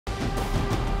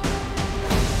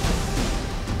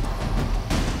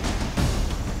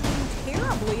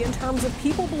in terms of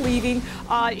people believing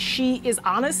she is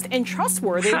honest and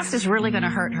trustworthy. Trust is really going to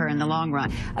hurt her in the long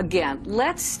run. Again,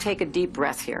 let's take a deep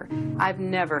breath here. I've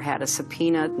never had a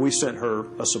subpoena. We sent her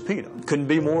a subpoena. Couldn't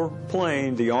be more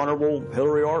plain. The Honorable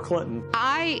Hillary R. Clinton.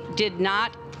 I did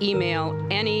not email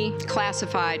any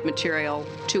classified material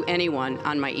to anyone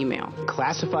on my email.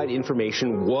 Classified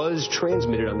information was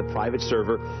transmitted on the private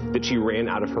server that she ran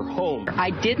out of her home. I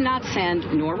did not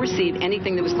send nor receive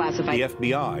anything that was classified. The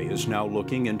FBI is now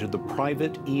looking into the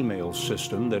private email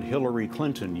system that Hillary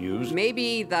Clinton used.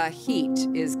 Maybe the heat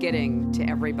is getting to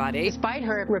everybody. Despite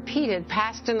her repeated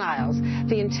past denials,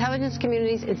 the intelligence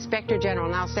community's inspector general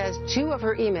now says 2 of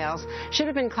her emails should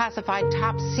have been classified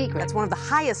top secret. That's one of the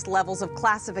highest levels of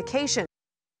classification.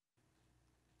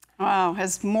 Wow,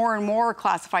 as more and more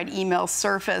classified emails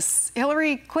surface,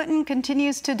 Hillary Clinton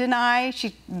continues to deny.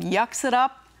 She yucks it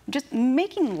up, just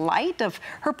making light of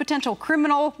her potential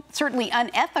criminal, certainly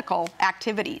unethical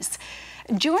activities.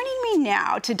 Joining me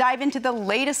now to dive into the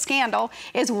latest scandal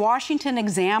is Washington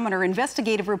Examiner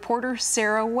investigative reporter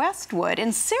Sarah Westwood.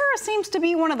 And Sarah seems to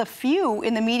be one of the few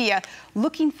in the media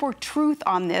looking for truth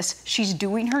on this. She's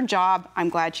doing her job. I'm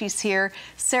glad she's here.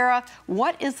 Sarah,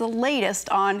 what is the latest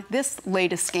on this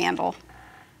latest scandal?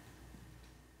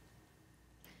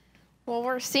 Well,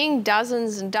 we're seeing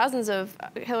dozens and dozens of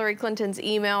Hillary Clinton's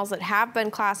emails that have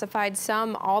been classified,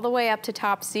 some all the way up to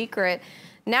top secret.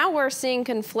 Now we're seeing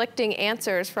conflicting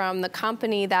answers from the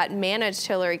company that managed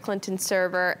Hillary Clinton's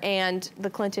server and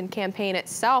the Clinton campaign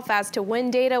itself as to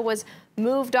when data was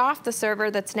moved off the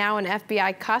server that's now in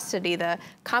FBI custody. The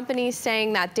company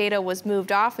saying that data was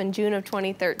moved off in June of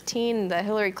 2013. The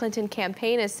Hillary Clinton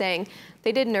campaign is saying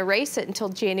they didn't erase it until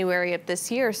January of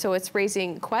this year, so it's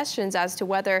raising questions as to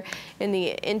whether in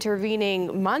the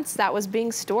intervening months that was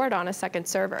being stored on a second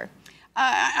server.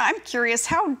 I'm curious,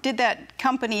 how did that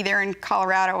company there in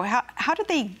Colorado, how did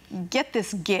they get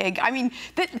this gig? I mean,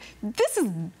 this is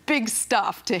big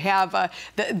stuff to have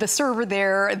the server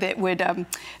there that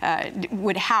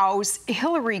would house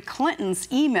Hillary Clinton's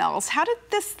emails. How did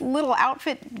this little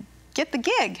outfit get the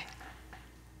gig?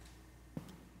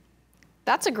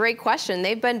 That's a great question.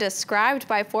 They've been described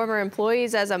by former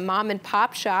employees as a mom and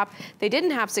pop shop. They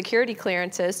didn't have security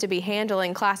clearances to be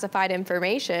handling classified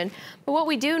information. But what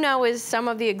we do know is some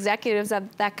of the executives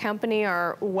of that company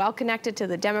are well connected to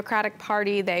the Democratic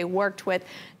Party. They worked with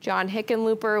John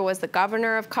Hickenlooper, who was the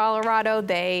governor of Colorado.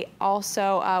 They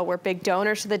also were big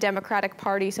donors to the Democratic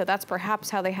Party. So that's perhaps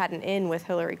how they had an in with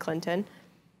Hillary Clinton.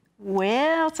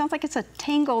 Well, it sounds like it's a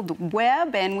tangled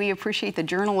web, and we appreciate the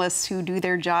journalists who do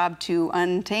their job to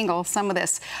untangle some of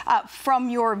this.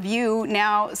 From your view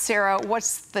now, Sarah,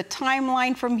 what's the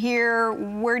timeline from here?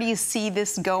 Where do you see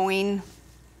this going?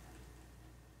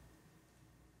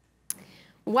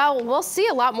 Well, we'll see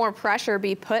a lot more pressure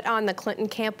be put on the Clinton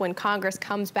camp when Congress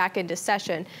comes back into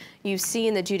session. You've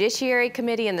seen the Judiciary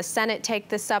Committee and the Senate take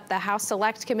this up, the House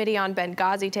Select Committee on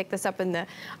Benghazi take this up in the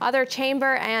other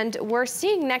chamber, and we're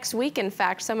seeing next week, in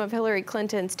fact, some of Hillary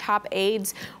Clinton's top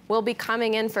aides will be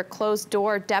coming in for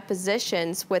closed-door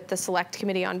depositions with the Select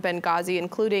Committee on Benghazi,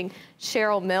 including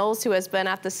Cheryl Mills, who has been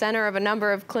at the center of a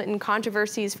number of Clinton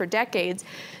controversies for decades.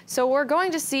 So we're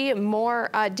going to see more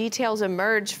details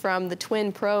emerge from the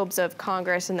twin probes of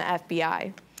Congress and the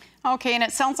FBI. Okay, and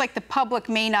it sounds like the public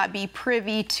may not be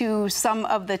privy to some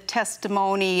of the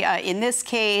testimony in this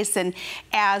case, and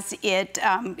as it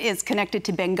is connected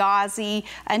to Benghazi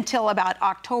until about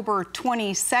October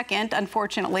 22nd.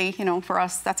 Unfortunately, you know, for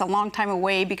us, that's a long time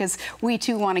away because we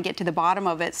too want to get to the bottom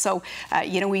of it. So,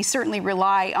 you know, we certainly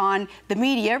rely on the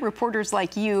media, reporters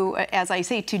like you, as I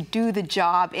say, to do the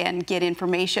job and get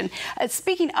information.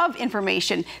 Speaking of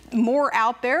information, more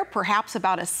out there, perhaps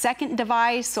about a second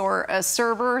device or a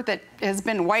server that has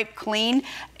been wiped clean.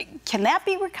 Can that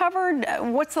be recovered?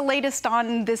 What's the latest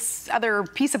on this other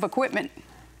piece of equipment?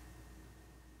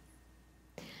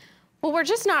 Well, we're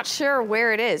just not sure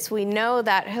where it is. We know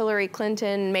that Hillary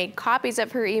Clinton made copies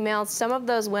of her emails. Some of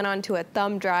those went onto a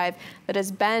thumb drive that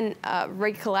has been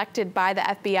recollected by the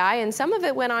FBI, and some of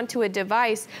it went onto a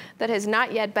device that has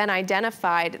not yet been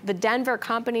identified. The Denver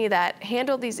company that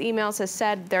handled these emails has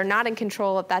said they're not in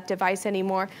control of that device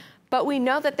anymore, but we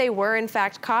know that they were, in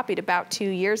fact, copied about 2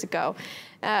 years ago.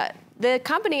 The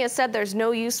company has said there's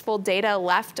no useful data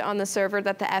left on the server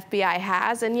that the FBI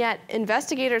has, and yet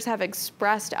investigators have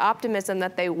expressed optimism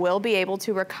that they will be able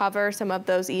to recover some of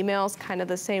those emails, kind of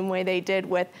the same way they did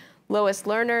with Lois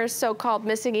Lerner's so-called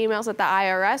missing emails at the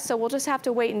IRS. So we'll just have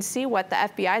to wait and see what the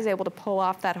FBI is able to pull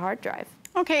off that hard drive.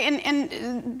 Okay,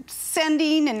 and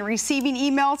sending and receiving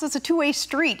emails is a two-way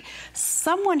street.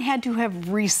 Someone had to have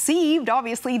received,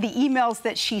 obviously, the emails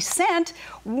that she sent.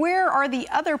 Where are the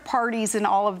other parties in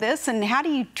all of this, and how do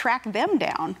you track them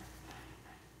down?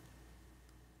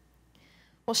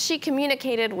 Well, she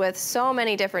communicated with so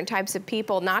many different types of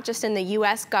people, not just in the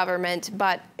U.S. government,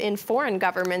 but in foreign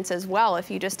governments as well. If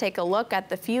you just take a look at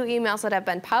the few emails that have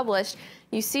been published,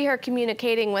 you see her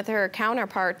communicating with her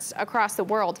counterparts across the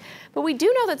world. But we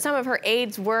do know that some of her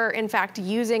aides were, in fact,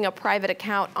 using a private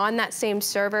account on that same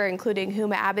server, including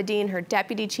Huma Abedin, her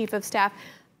deputy chief of staff.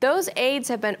 Those aides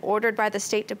have been ordered by the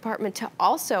State Department to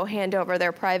also hand over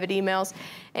their private emails.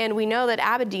 And we know that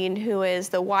Abedin, who is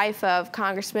the wife of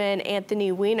Congressman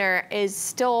Anthony Weiner, is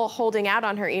still holding out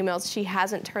on her emails. She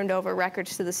hasn't turned over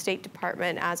records to the State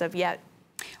Department as of yet.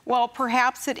 Well,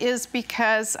 perhaps it is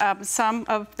because some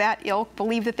of that ilk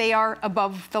believe that they are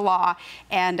above the law,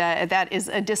 and that is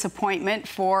a disappointment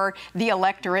for the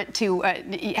electorate to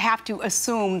have to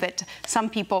assume that some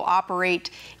people operate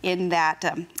in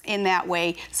that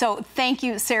way. So thank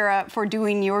you, Sarah, for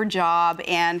doing your job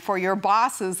and for your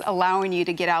bosses allowing you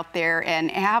to get out there and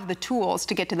have the tools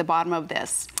to get to the bottom of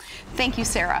this. Thank you,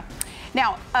 Sarah.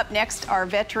 Now, up next are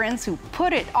veterans who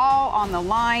put it all on the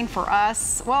line for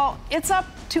us. Well, it's up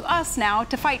to us now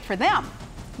to fight for them.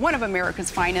 One of America's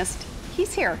finest,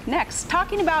 he's here next,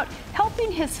 talking about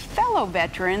helping his fellow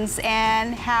veterans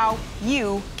and how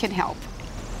you can help.